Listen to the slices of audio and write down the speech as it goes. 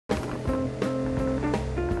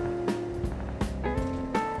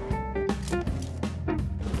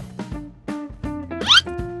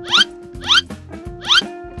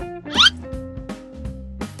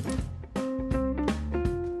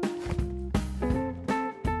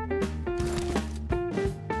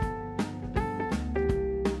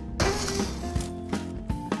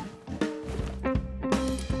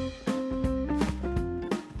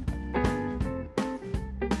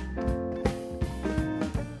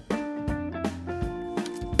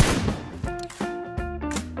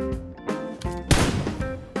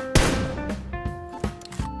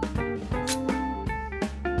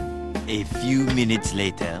A few minutes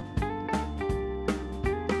later.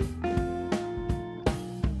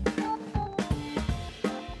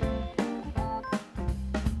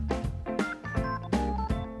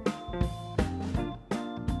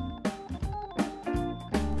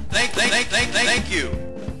 Thank you.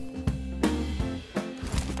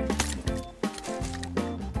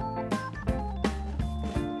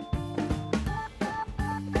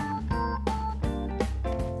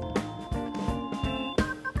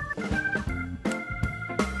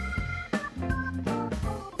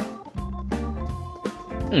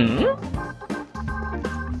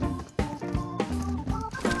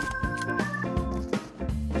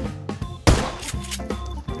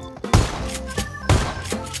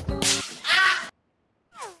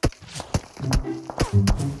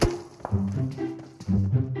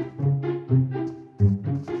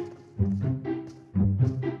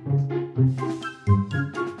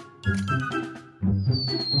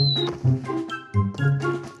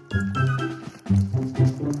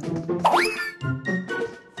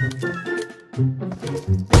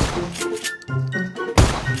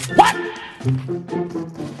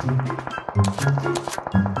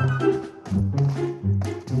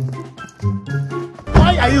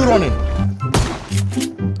 Why are you running?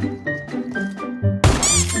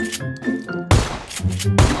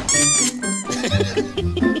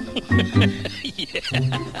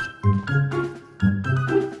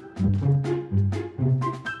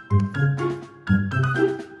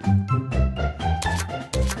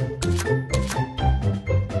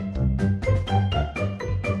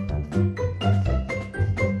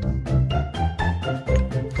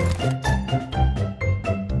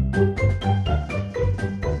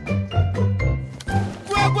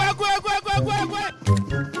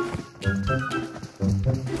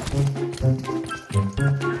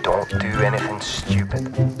 Don't do anything stupid.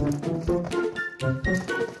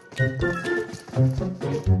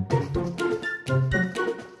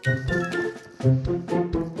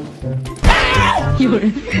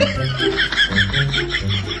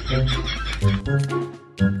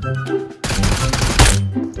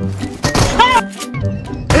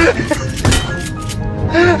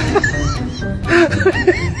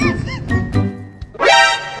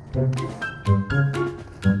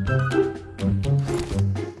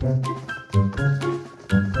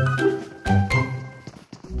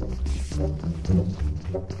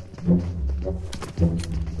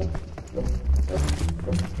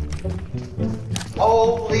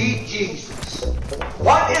 Holy Jesus!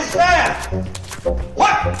 What is that?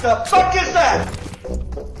 What the fuck is that?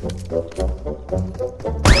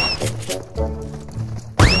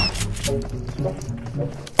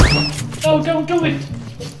 No, don't do it!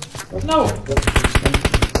 No!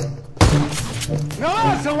 Now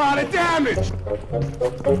that's a lot of damage!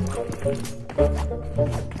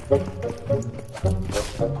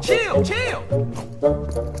 Chill, chill.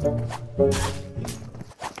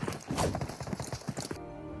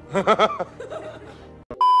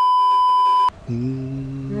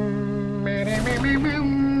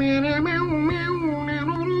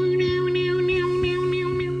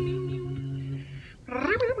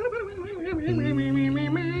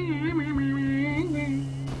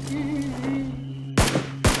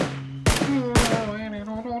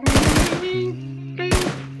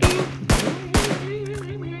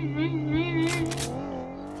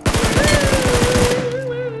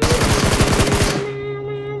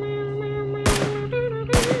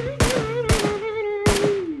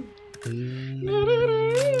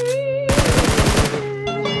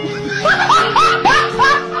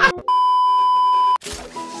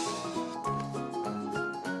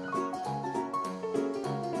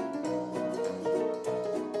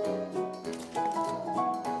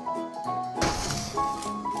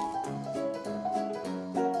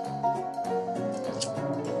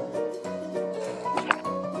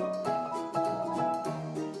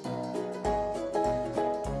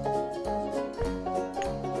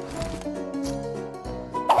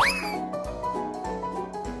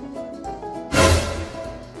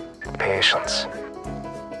 Patience.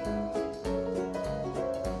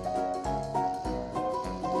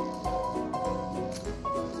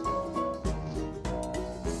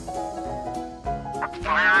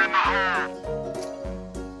 Fire in the hole!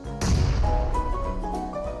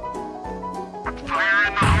 Fire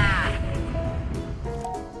in the hole!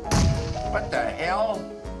 What the hell?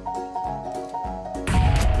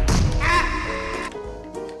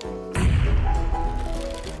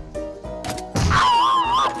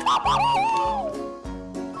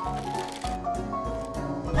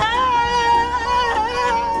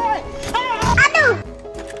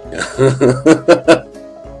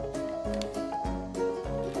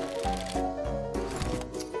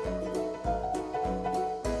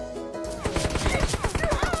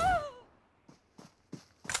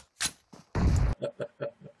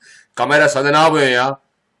 Kamera sen de ne yapıyorsun ya?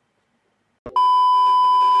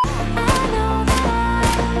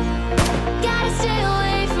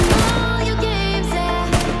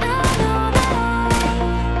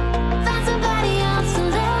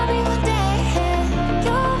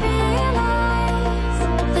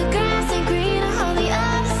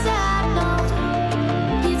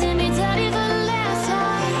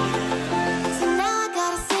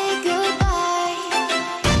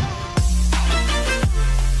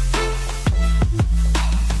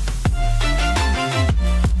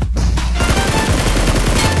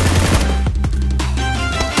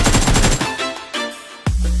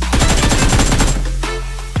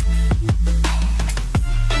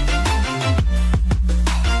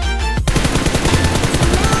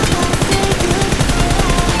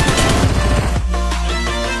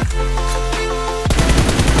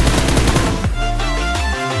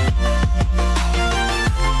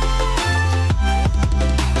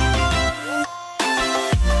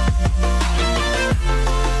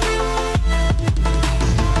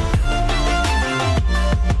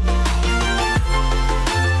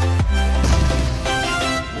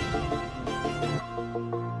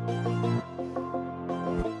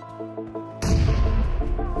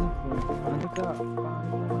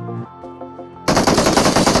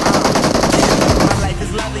 My life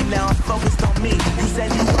is lovely now, I'm focused on me. You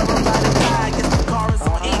said you were about to die, I guess the car is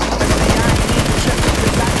on E. But say I ain't even tripping,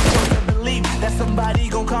 'cause I chose to believe that somebody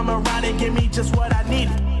gon' come around and give me just what I need.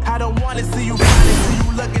 I don't wanna see you crying, see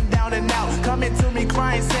you looking down and out. Coming to me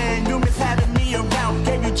crying, saying you miss having me around.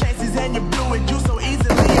 Gave you chances and you blew it, you so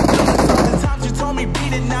easily influenced. All the times you told me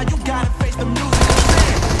beat it, now you gotta face the music.